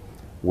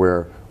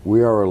 where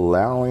we are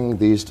allowing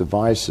these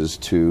devices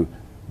to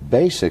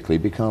basically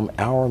become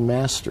our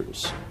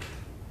masters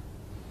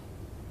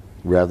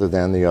rather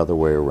than the other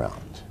way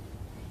around.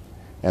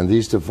 And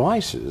these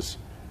devices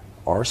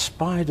are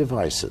spy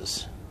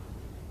devices.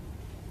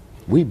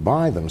 We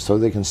buy them so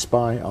they can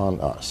spy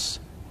on us.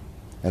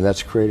 And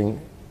that's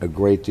creating a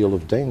great deal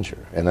of danger.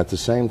 And at the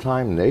same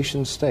time,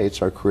 nation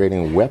states are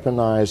creating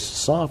weaponized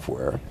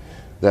software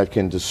that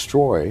can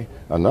destroy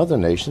another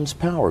nation's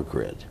power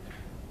grid.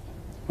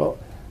 Well,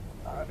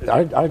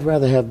 I'd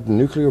rather have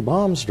nuclear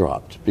bombs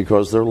dropped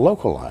because they're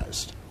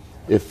localized.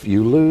 If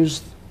you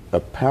lose a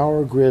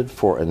power grid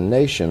for a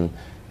nation,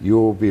 you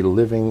will be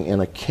living in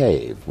a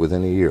cave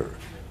within a year,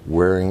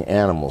 wearing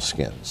animal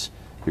skins,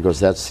 because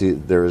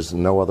there is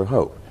no other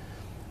hope.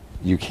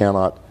 You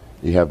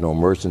have no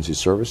emergency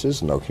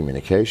services, no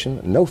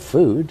communication, no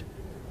food,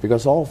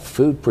 because all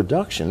food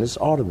production is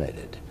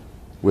automated.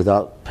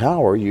 Without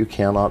power, you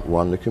cannot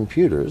run the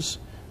computers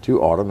to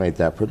automate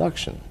that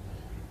production.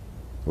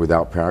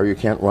 Without power, you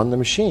can't run the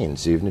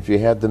machines, even if you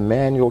had the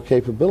manual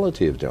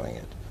capability of doing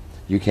it.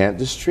 You can't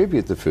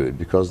distribute the food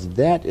because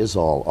that is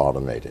all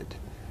automated.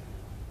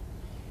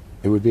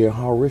 It would be a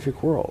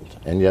horrific world,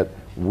 and yet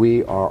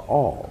we are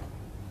all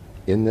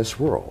in this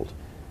world,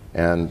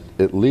 and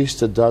at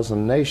least a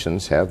dozen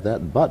nations have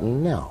that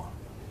button now.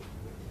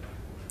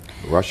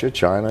 Russia,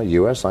 China,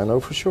 US, I know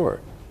for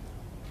sure.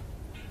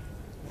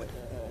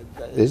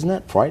 Isn't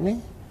that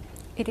frightening?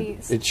 It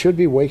is. It should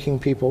be waking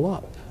people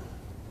up.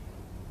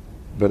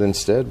 But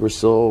instead, we're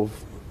still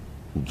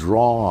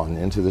drawn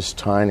into this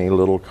tiny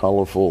little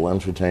colorful,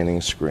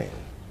 entertaining screen.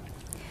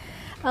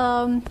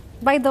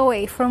 By the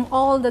way, from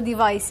all the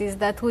devices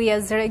that we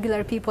as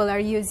regular people are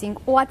using,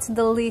 what's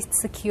the least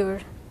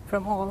secure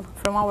from all?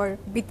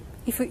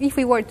 If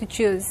we were to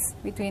choose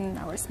between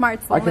our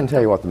smartphone, I can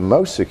tell you what the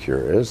most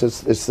secure is.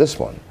 It's this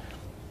one,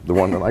 the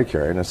one that I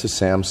carry, and it's a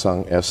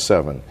Samsung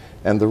S7.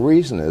 And the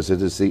reason is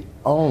it is the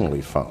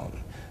only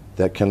phone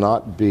that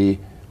cannot be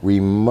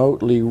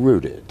remotely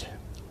rooted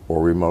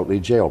or remotely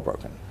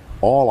jailbroken.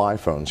 All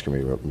iPhones can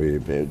be,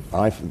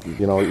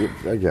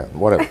 again,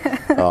 whatever.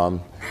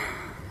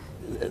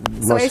 The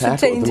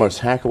most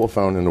hackable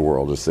phone in the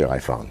world is the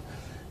iPhone.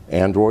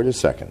 Android is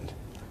second.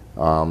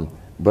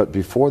 But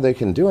before they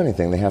can do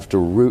anything, they have to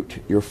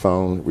root your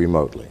phone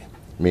remotely,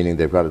 meaning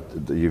you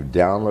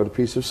download a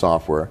piece of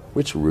software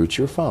which roots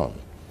your phone.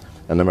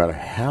 And no matter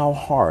how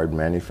hard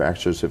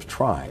manufacturers have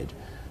tried,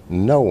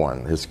 no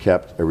one has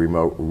kept a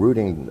remote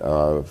rooting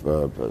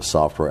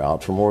software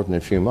out for more than a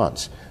few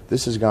months.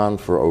 This has gone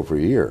for over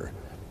a year.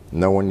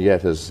 No one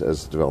yet has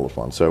developed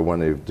one. So when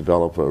they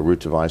develop a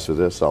root device for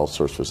this, I'll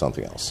search for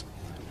something else.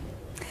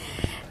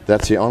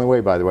 That's the only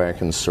way, by the way, I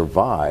can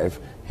survive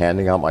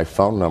handing out my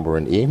phone number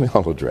and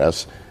email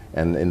address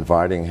and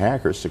inviting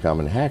hackers to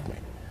come and hack me.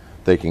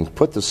 They can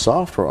put the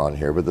software on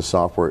here, but the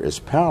software is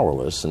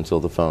powerless until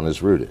the phone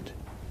is rooted.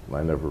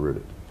 I never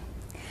rooted.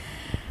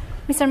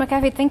 Mr.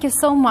 McAfee, thank you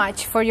so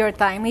much for your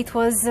time. It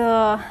was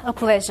a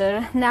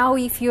pleasure. Now,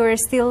 if you're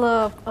still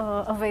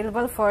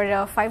available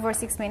for 5 or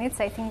 6 minutes,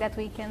 I think that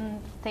we can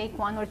take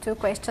 1 or 2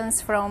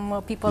 questions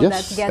from people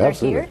that gathered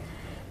here.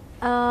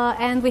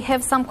 And we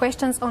have some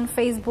questions on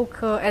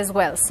Facebook as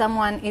well.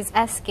 Someone is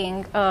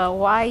asking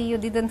why you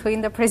didn't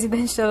win the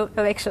presidential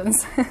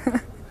elections.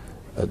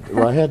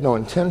 Well, I had no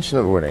intention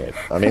of winning it.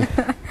 I mean,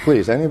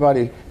 please,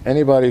 anybody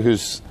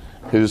who's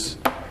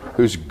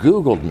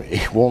Googled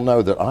me will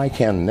know that I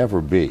can never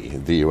be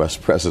the U.S.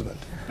 president.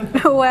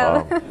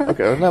 Well,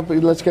 okay, now,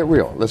 let's get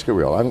real. Let's get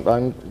real.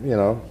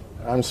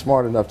 I'm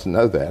smart enough to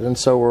know that, and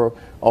so were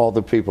all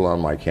the people on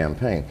my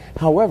campaign.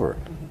 However,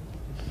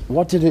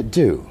 what did it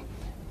do?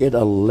 It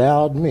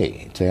allowed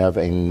me to have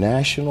a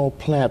national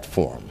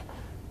platform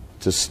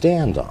to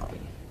stand on,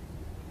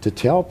 to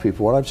tell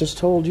people what I've just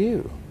told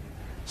you.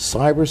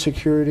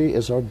 Cybersecurity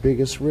is our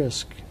biggest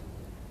risk.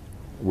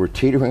 We're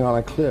teetering on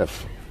a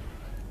cliff.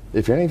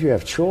 If any of you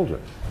have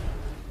children,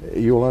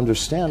 you'll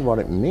understand what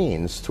it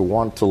means to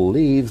want to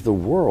leave the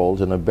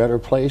world in a better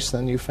place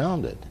than you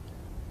found it.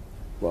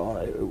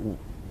 Well,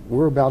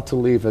 we're about to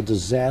leave a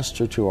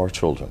disaster to our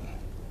children.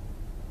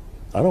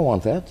 I don't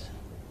want that.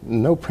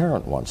 No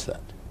parent wants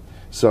that.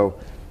 So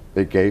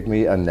it gave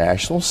me a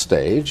national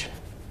stage,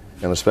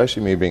 and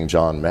especially me being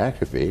John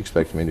McAfee,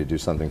 expecting me to do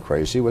something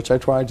crazy, which I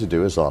tried to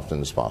do as often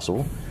as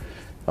possible.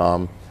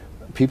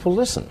 People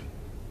listen.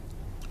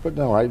 But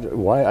no,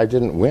 why I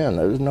didn't win,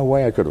 there's no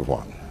way I could have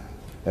won.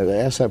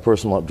 Ask that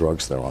person what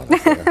drugs they're on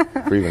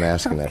for even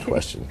asking that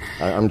question.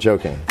 I'm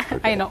joking.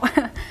 Okay. I know.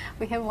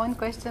 We have one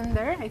question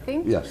there, I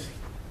think. Yes.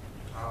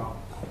 Hi.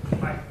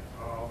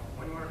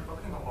 When you were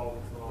talking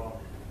about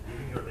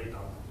giving your data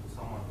to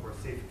someone for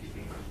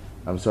safekeeping.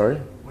 I'm sorry?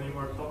 When you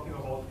were talking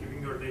about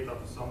giving your data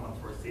to someone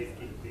for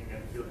safekeeping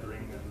and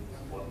filtering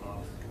and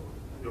whatnot.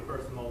 Your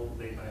personal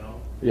data, you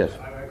know? Yes.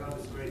 I got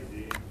this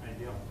crazy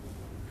idea.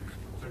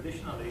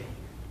 Traditionally,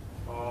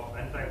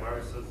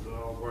 antiviruses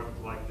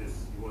worked like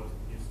this. You would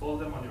install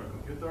them on your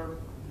computer,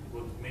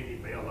 would maybe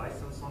pay a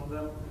license on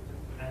them,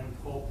 and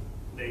hope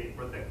they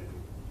protected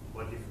you.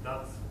 But if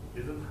that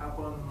didn't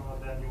happen,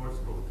 then you were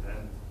screwed,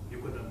 and you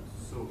couldn't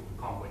sue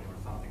a company or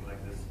something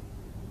like this.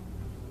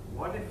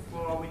 What if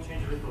we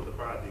change a little the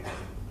paradigm?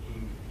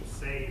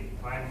 Say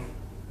I'm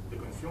the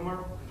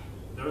consumer,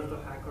 there's the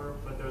hacker,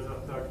 but there's a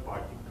third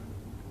party,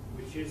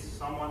 which is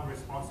someone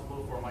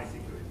responsible for my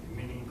security.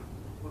 Meaning,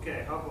 okay,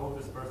 I have all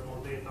this personal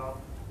data,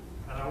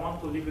 and I want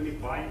to legally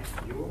bind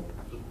you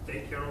to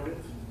take care of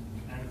it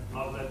and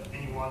not let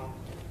anyone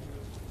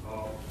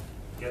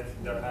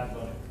get their hands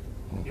on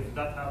it. If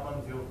that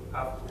happens, you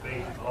have to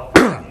pay a lot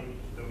of money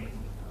to me.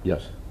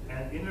 Yes.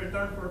 And in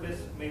return for this,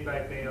 maybe I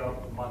pay a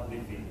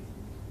monthly fee.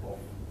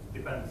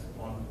 Depends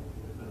on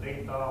the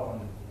data,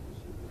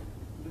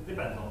 it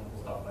depends on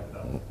stuff like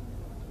that.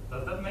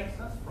 Does that make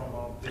sense from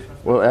a business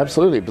perspective? Well,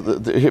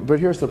 absolutely, but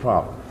here's the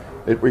problem.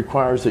 It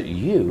requires that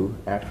you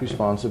act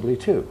responsibly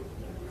too,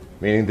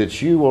 meaning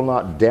that you will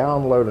not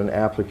download an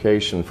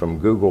application from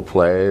Google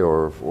Play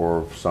or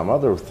some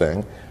other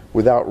thing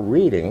without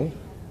reading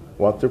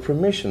what the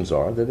permissions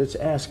are that it's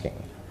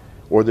asking,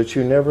 or that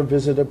you never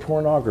visit a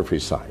pornography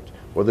site,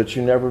 or that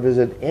you never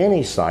visit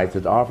any site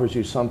that offers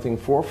you something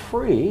for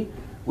free,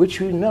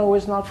 which you know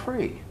is not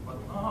free. But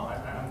no,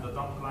 I'm the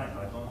dumb client.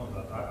 I don't know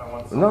that. I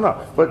want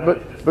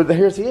No, but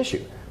here's the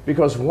issue.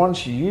 Because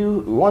once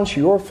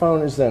your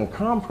phone is then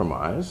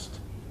compromised,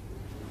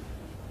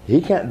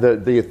 he can't.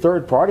 The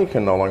third party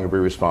can no longer be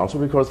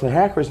responsible because the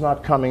hacker is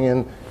not coming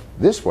in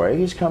this way.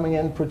 He's coming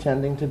in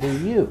pretending to be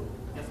you.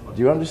 Yes,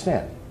 Do you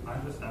understand? I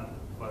understand.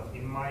 But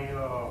in my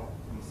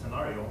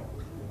scenario,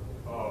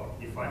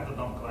 if I'm the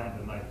dumb client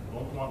and I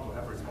don't want to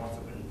have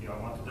responsibility, I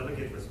want to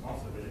delegate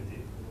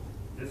responsibility.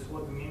 This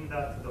would mean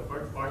that the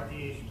third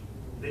party,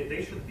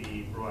 they should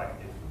be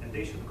proactive, and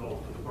they should go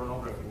to the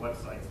pornography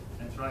websites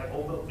and try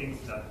all the things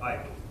that I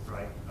would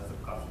try as a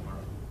customer.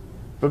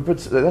 But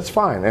that's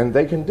fine, and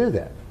they can do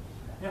that.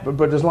 Yeah.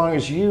 But as long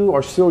as you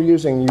are still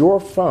using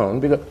your phone,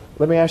 because,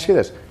 let me ask you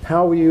this,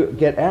 how will you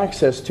get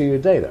access to your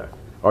data?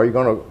 Are you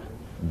going to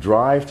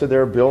drive to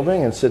their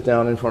building and sit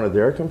down in front of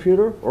their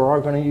computer, or are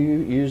you going to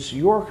use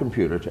your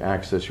computer to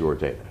access your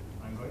data?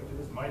 I'm going to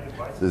use my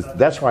device.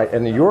 That's right,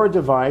 and your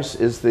device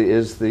is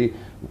the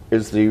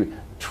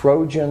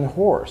Trojan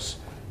horse.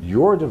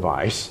 Your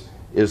device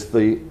is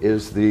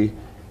the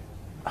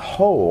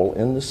hole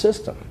in the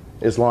system,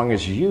 as long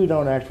as you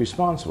don't act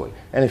responsibly.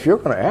 And if you're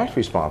going to act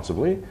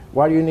responsibly,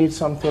 why do you need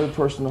some third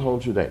person to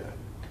hold your data?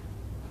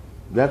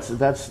 That's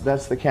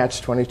the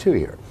catch-22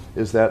 here,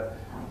 is that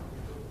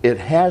it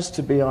has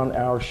to be on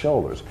our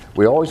shoulders.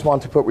 We always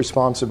want to put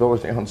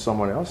responsibility on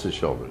someone else's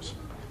shoulders.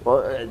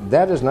 Well,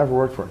 that has never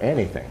worked for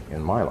anything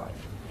in my life.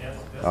 Yes,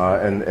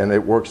 And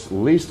it works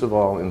least of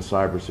all in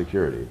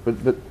cybersecurity.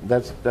 But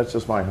that's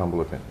just my humble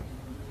opinion.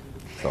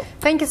 So,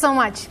 Thank you so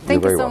much.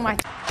 Thank you so welcome.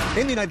 much.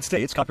 In the United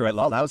States, copyright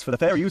law allows for the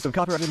fair use of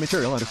copyrighted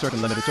material under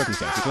certain limited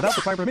circumstances without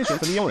the prior permission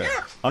from the owner.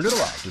 Under the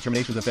law,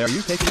 determinations of fair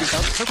use take into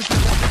account the purpose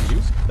of the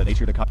use, the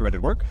nature of the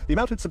copyrighted work, the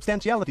amount and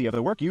substantiality of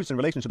the work used in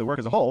relation to the work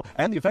as a whole,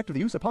 and the effect of the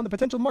use upon the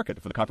potential market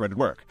for the copyrighted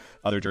work.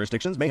 Other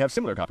jurisdictions may have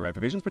similar copyright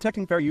provisions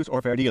protecting fair use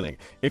or fair dealing.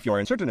 If you are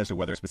uncertain as to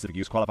whether a specific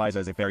use qualifies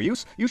as a fair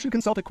use, you should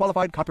consult a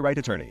qualified copyright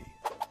attorney.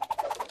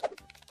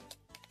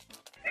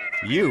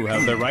 You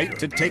have the right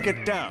to take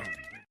it down.